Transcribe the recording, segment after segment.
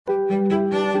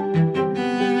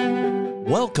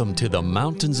Welcome to the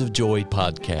Mountains of Joy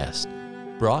podcast,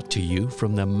 brought to you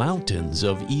from the mountains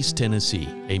of East Tennessee,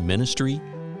 a ministry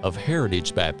of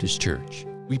Heritage Baptist Church.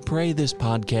 We pray this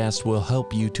podcast will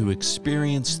help you to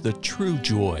experience the true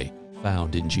joy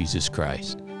found in Jesus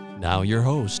Christ. Now your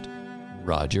host,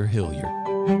 Roger Hilliard.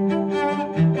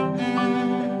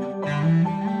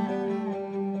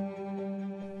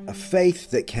 A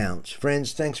faith that counts.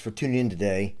 Friends, thanks for tuning in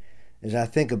today. As I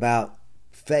think about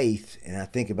faith and I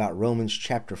think about Romans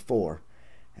chapter 4,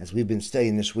 as we've been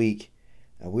studying this week,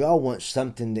 we all want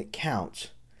something that counts.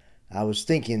 I was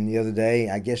thinking the other day,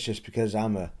 I guess just because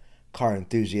I'm a car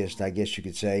enthusiast, I guess you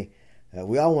could say,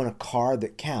 we all want a car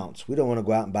that counts. We don't want to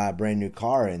go out and buy a brand new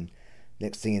car and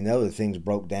next thing you know, the thing's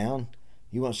broke down.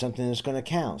 You want something that's going to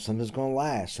count, something that's going to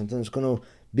last, something that's going to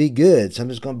be good, something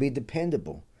that's going to be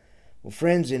dependable. Well,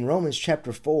 friends, in Romans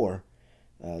chapter 4,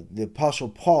 the Apostle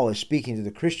Paul is speaking to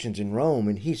the Christians in Rome,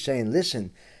 and he's saying,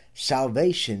 listen,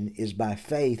 salvation is by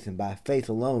faith and by faith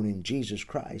alone in Jesus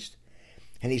Christ.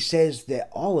 And he says that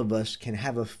all of us can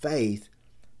have a faith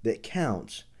that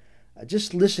counts.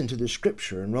 Just listen to the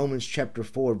scripture in Romans chapter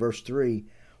 4, verse 3.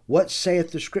 What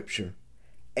saith the scripture?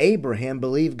 Abraham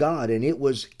believed God, and it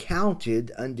was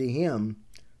counted unto him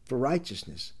for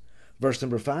righteousness. Verse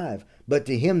number 5, but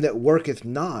to him that worketh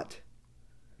not,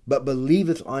 but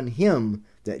believeth on him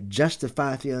that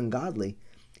justifieth the ungodly,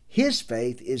 his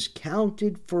faith is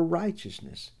counted for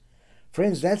righteousness.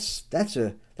 Friends, that's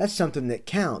something that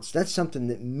counts. That's something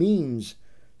that means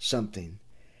something.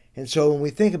 And so when we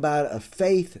think about a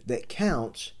faith that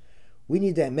counts, we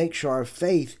need to make sure our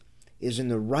faith is in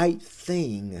the right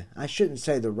thing. I shouldn't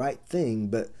say the right thing,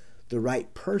 but the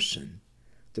right person,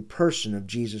 the person of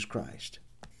Jesus Christ.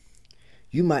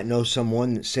 You might know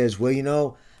someone that says,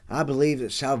 well, I believe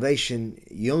that salvation,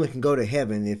 you only can go to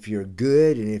heaven if you're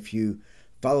good and if you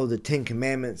follow the Ten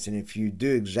Commandments and if you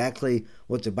do exactly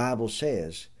what the Bible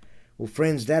says. Well,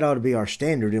 friends, that ought to be our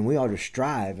standard, and we ought to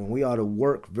strive and we ought to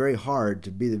work very hard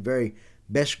to be the very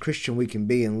best Christian we can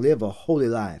be and live a holy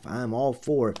life. I am all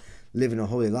for living a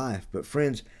holy life. But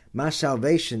friends, my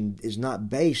salvation is not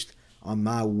based on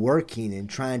my working and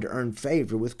trying to earn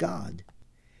favor with God.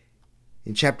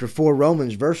 In chapter 4,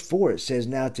 Romans, verse 4, it says,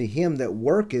 now to him that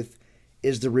worketh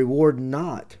is the reward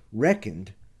not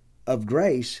reckoned of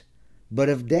grace, but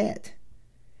of debt.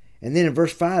 And then in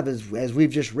verse 5, as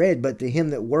we've just read, but to him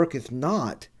that worketh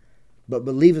not, but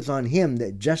believeth on him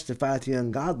that justifieth the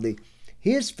ungodly,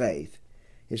 his faith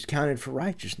is counted for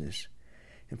righteousness.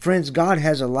 And friends, God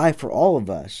has a life for all of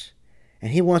us,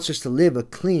 and he wants us to live a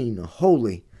clean, a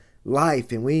holy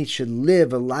life, and we should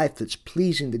live a life that's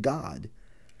pleasing to God.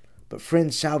 But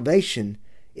friends, salvation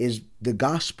is the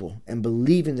gospel and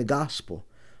believing the gospel.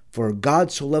 For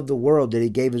God so loved the world that he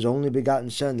gave his only begotten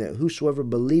Son, that whosoever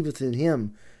believeth in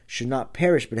him should not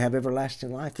perish but have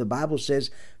everlasting life. The Bible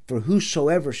says, for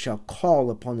whosoever shall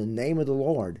call upon the name of the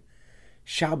Lord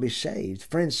shall be saved.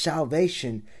 Friends,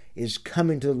 salvation is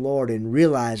coming to the Lord and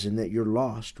realizing that you're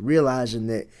lost, realizing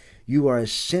that you are a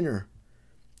sinner,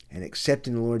 and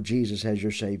accepting the Lord Jesus as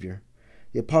your Savior.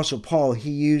 The Apostle Paul, he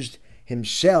used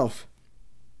himself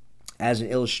as an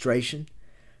illustration.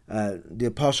 The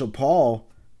Apostle Paul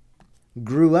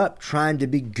grew up trying to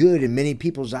be good in many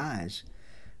people's eyes.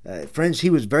 Friends, he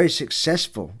was very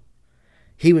successful.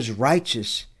 He was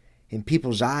righteous in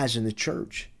people's eyes in the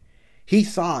church. He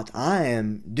thought, I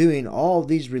am doing all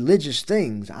these religious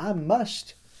things. I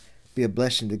must be a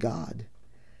blessing to God.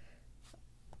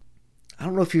 I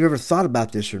don't know if you've ever thought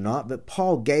about this or not, but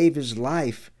Paul gave his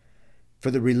life for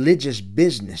the religious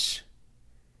business.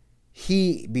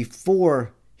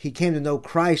 Before he came to know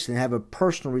Christ and have a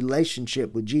personal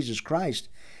relationship with Jesus Christ,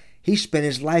 he spent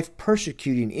his life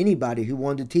persecuting anybody who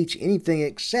wanted to teach anything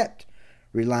except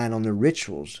relying on the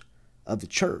rituals of the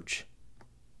church.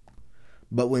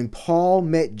 But when Paul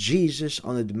met Jesus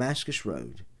on the Damascus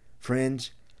Road,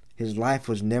 friends, his life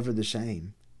was never the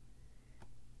same.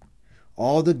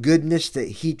 All the goodness that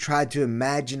he tried to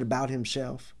imagine about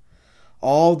himself,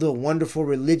 all the wonderful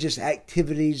religious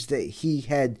activities that he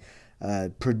had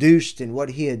produced and what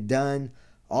he had done,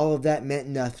 all of that meant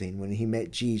nothing when he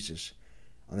met Jesus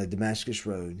on the Damascus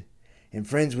Road. And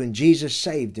friends, when Jesus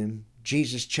saved him,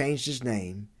 Jesus changed his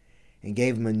name and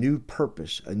gave him a new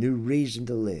purpose, a new reason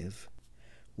to live.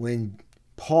 When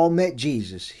Paul met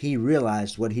Jesus, he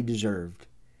realized what he deserved.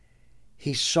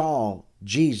 He saw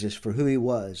Jesus for who he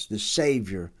was, the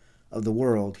Savior of the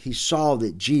world. He saw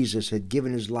that Jesus had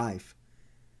given his life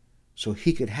so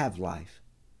he could have life.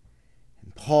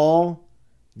 And Paul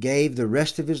gave the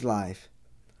rest of his life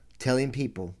telling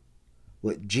people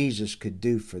what Jesus could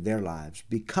do for their lives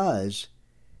because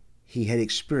he had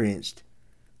experienced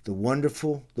the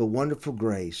wonderful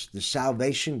grace, the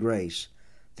salvation grace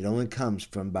that only comes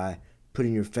from by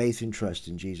putting your faith and trust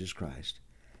in Jesus Christ.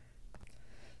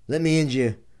 Let me end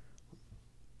you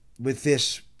with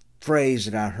this phrase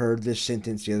that I heard, this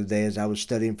sentence the other day as I was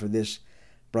studying for this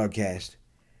broadcast.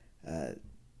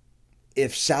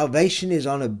 If salvation is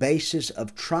on a basis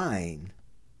of trying,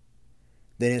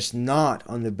 then it's not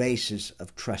on the basis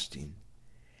of trusting.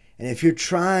 And if you're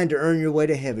trying to earn your way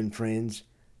to heaven, friends,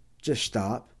 just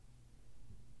stop.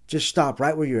 Just stop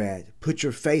right where you're at. Put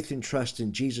your faith and trust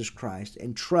in Jesus Christ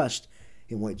and trust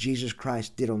in what Jesus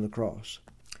Christ did on the cross.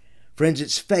 Friends,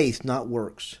 it's faith, not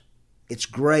works. It's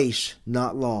grace,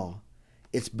 not law.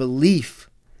 It's belief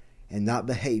and not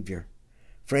behavior.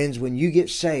 Friends, when you get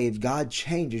saved, God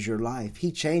changes your life.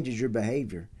 He changes your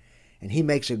behavior, and He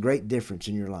makes a great difference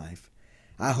in your life.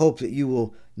 I hope that you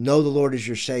will know the Lord as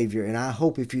your Savior, and I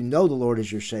hope if you know the Lord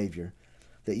as your Savior,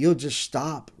 that you'll just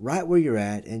stop right where you're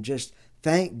at and just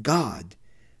thank God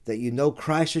that you know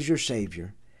Christ as your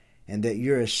Savior and that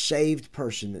you're a saved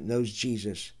person that knows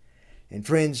Jesus. And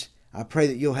friends, I pray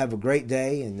that you'll have a great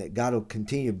day and that God will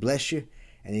continue to bless you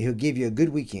and He'll give you a good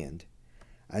weekend.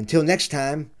 Until next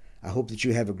time, I hope that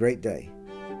you have a great day.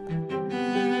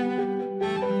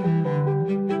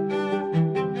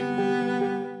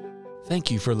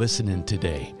 Thank you for listening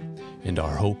today. And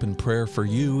our hope and prayer for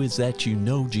you is that you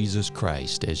know Jesus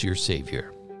Christ as your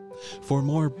Savior. For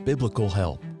more biblical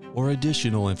help or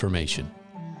additional information,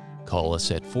 call us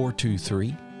at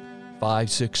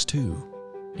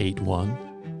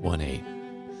 423-562-8118.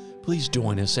 Please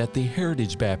join us at the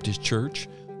Heritage Baptist Church,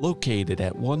 located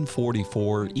at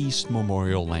 144 East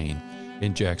Memorial Lane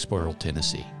in Jacksboro,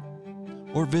 Tennessee.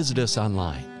 Or visit us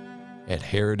online at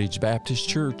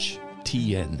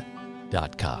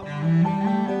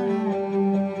heritagebaptistchurchtn.com.